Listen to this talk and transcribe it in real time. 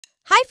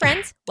Hi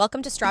friends,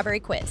 welcome to Strawberry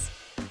Quiz.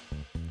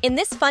 In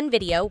this fun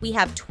video, we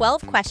have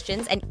 12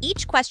 questions and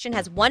each question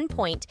has 1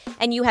 point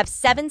and you have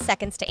 7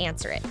 seconds to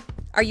answer it.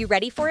 Are you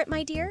ready for it,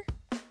 my dear?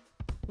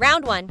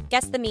 Round 1,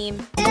 guess the meme.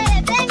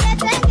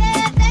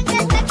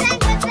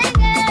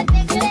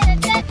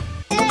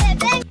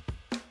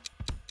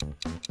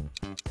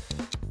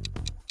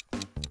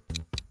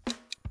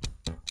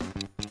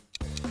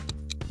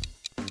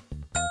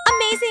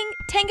 Amazing!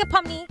 Tenge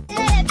Pummy!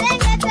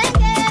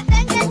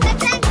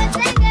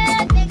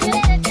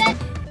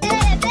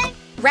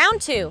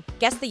 Round 2,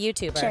 guess the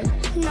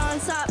YouTuber.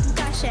 Non-stop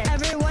passion.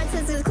 Everyone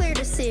says it's clear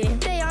to see.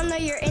 They all know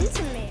you're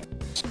into me.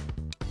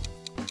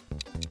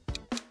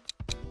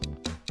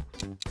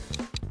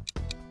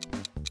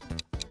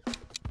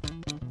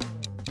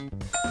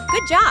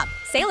 Good job!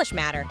 Salish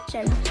Matter.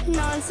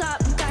 Non-stop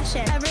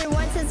passion.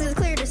 Everyone says it's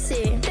clear to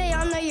see. They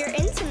all know you're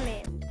into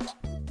me.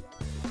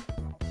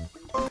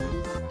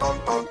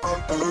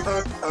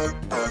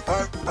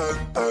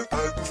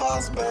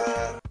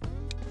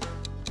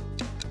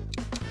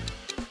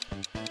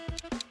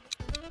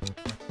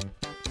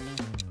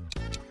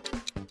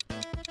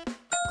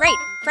 Great,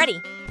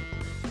 Freddy.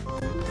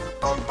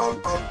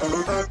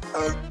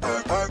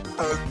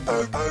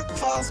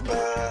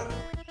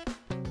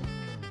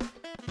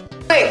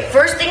 Wait,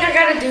 first thing I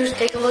gotta do is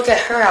take a look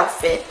at her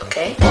outfit,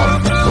 okay?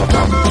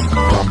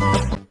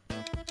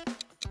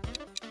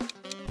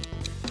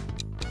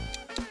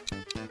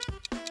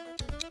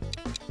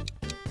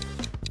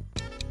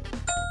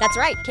 That's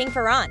right, King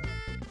Ferran.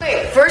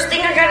 Wait, first thing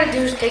I gotta do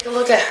is take a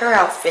look at her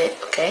outfit,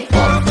 okay?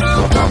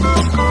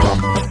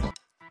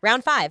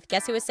 Round 5,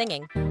 guess who is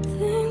singing?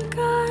 Think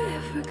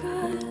I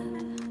forgot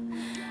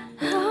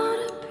how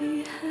to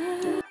be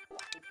happy.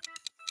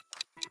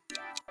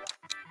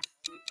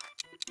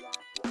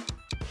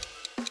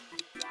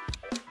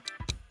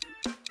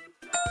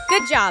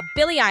 Good job,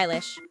 Billie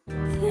Eilish.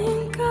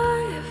 Think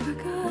I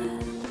forgot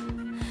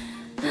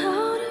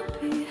how to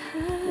be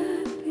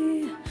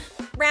happy.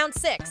 Round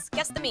 6,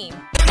 guess the meme.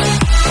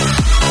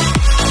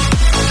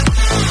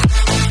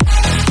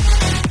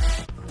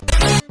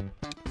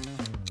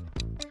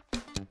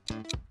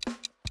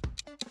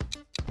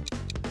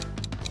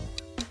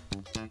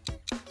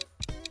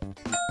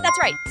 That's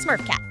right,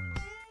 Smurf Cat.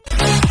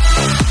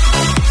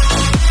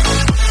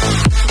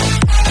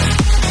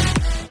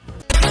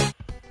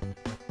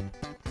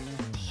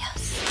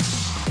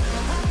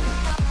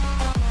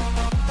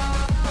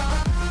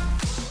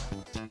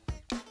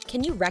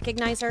 Can you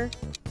recognize her?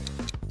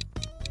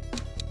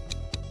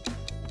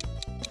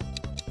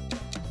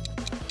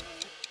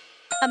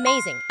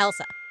 Amazing,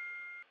 Elsa.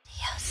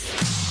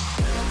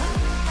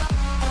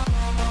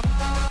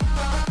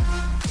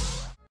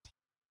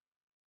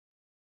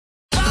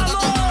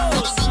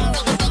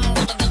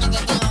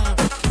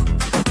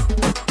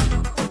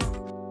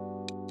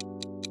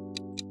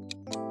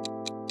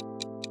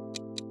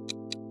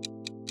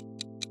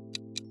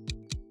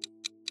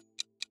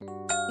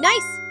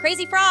 Nice!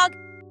 Crazy Frog!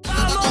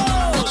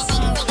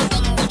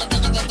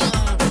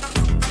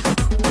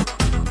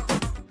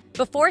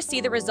 Before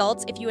see the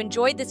results, if you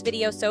enjoyed this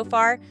video so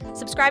far,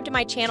 subscribe to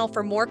my channel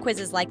for more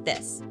quizzes like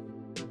this.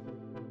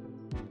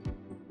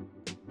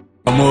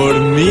 Amor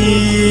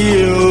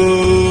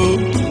mío,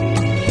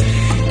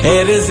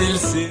 eres el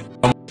ser.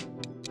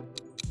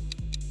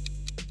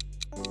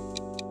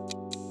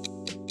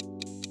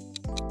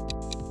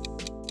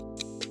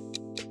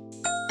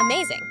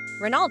 Amazing,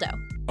 Ronaldo.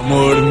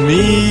 Amor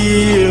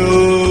mío,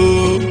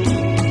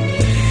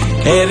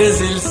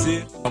 eres el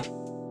ser.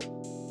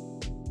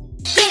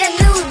 Get a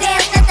new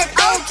dance, let that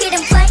old kid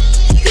and play.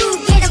 You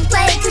get and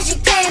play, cause you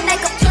can't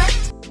make a play.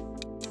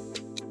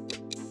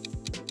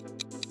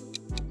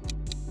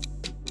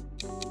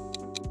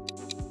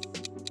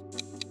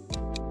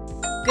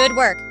 Good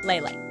work,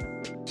 Lele.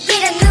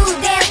 Get a new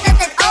dance, let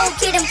that old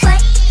kid and play.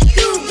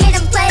 You get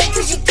and play,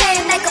 cause you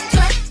can't make a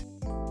play.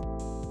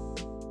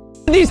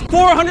 These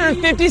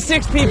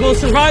 456 people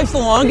survives the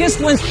longest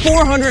wins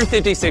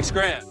 456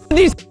 grand.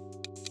 These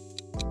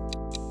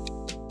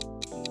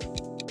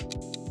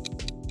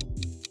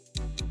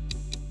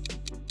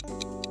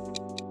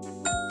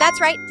That's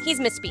right, he's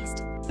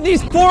MrBeast.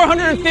 These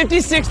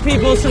 456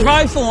 people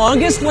survives the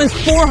longest wins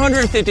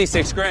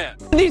 456 grand.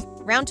 These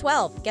Round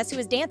 12, guess who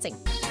is dancing?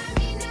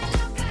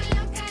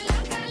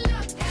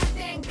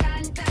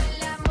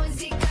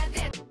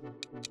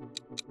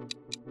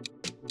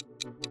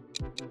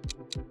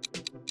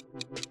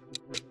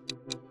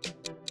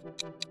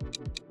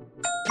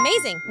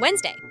 Amazing,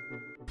 Wednesday.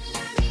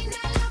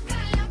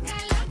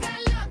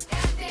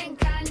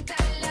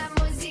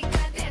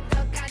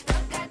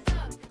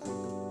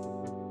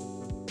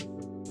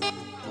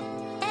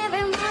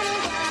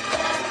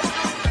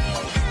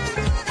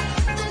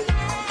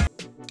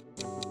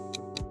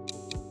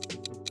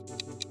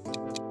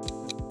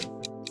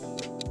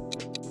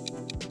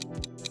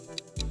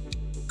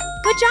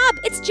 Good job,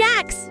 it's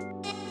Jax.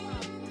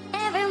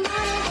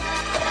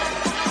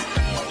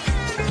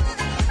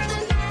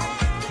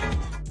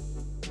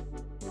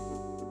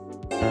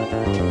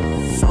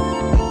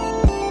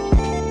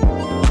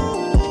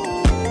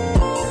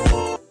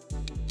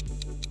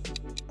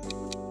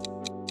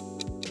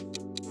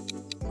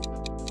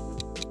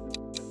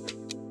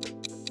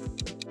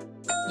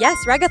 Yes,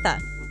 Ragatha.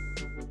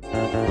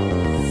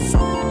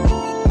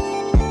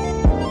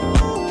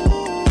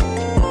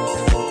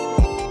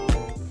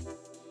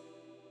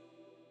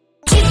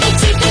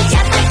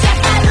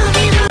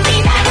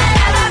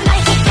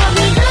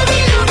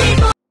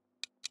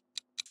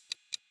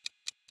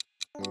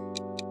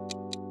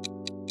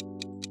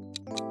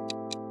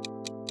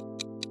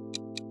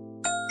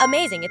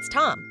 Amazing, it's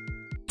Tom.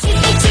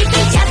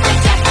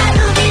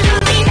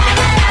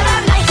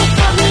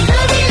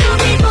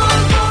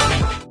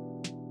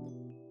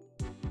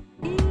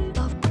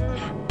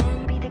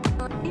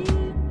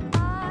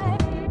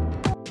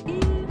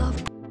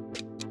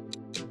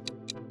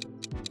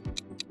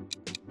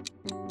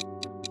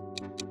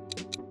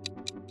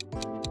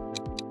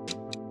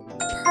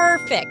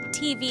 Perfect,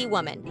 TV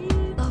woman.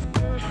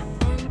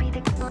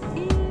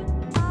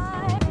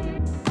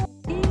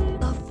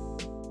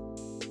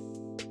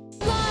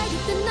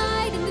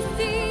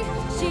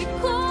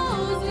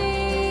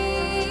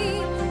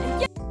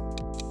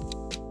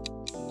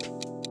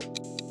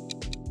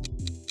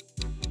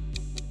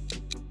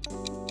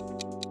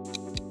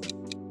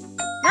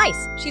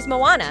 Nice, she's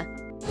Moana.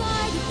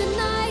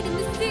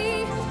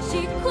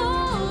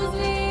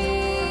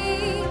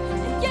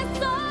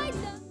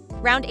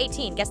 Round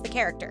 18, guess the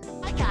character.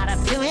 I got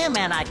up to him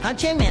and I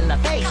punched him in the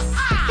face.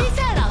 He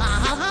said,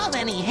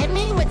 then he hit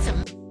me with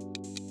some.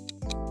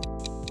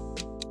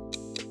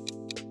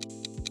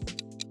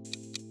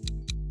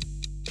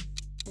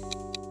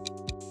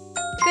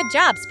 Good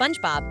job,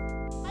 SpongeBob.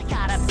 I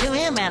got up to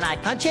him and I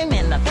punched him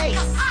in the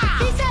face.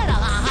 He said,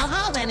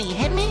 then he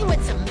hit me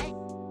with some.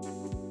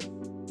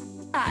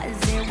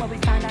 Is it where we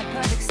find our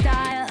perfect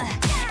style?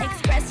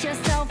 Express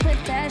yourself with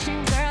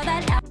fashion, girl.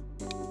 That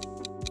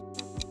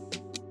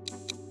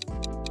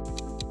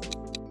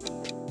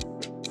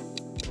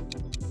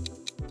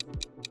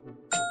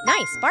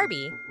Nice,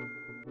 Barbie.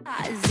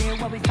 Is it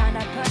where we find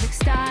our perfect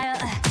style?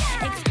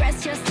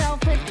 Express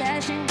yourself with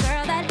fashion,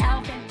 girl. That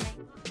outfit.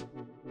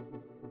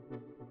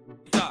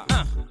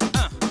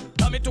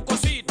 Dame tu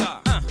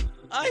cosita.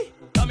 Ay,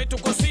 dame tu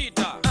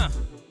cosita.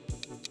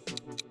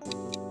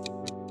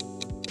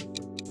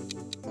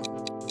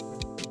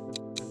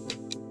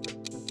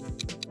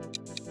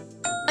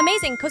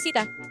 Amazing,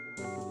 Cosita.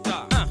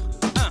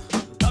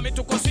 Dame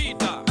tu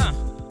cosita.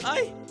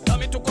 Ay,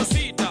 dame tu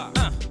cosita.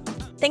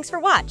 Thanks for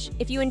watch.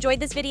 If you enjoyed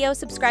this video,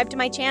 subscribe to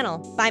my channel.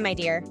 Bye, my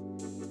dear.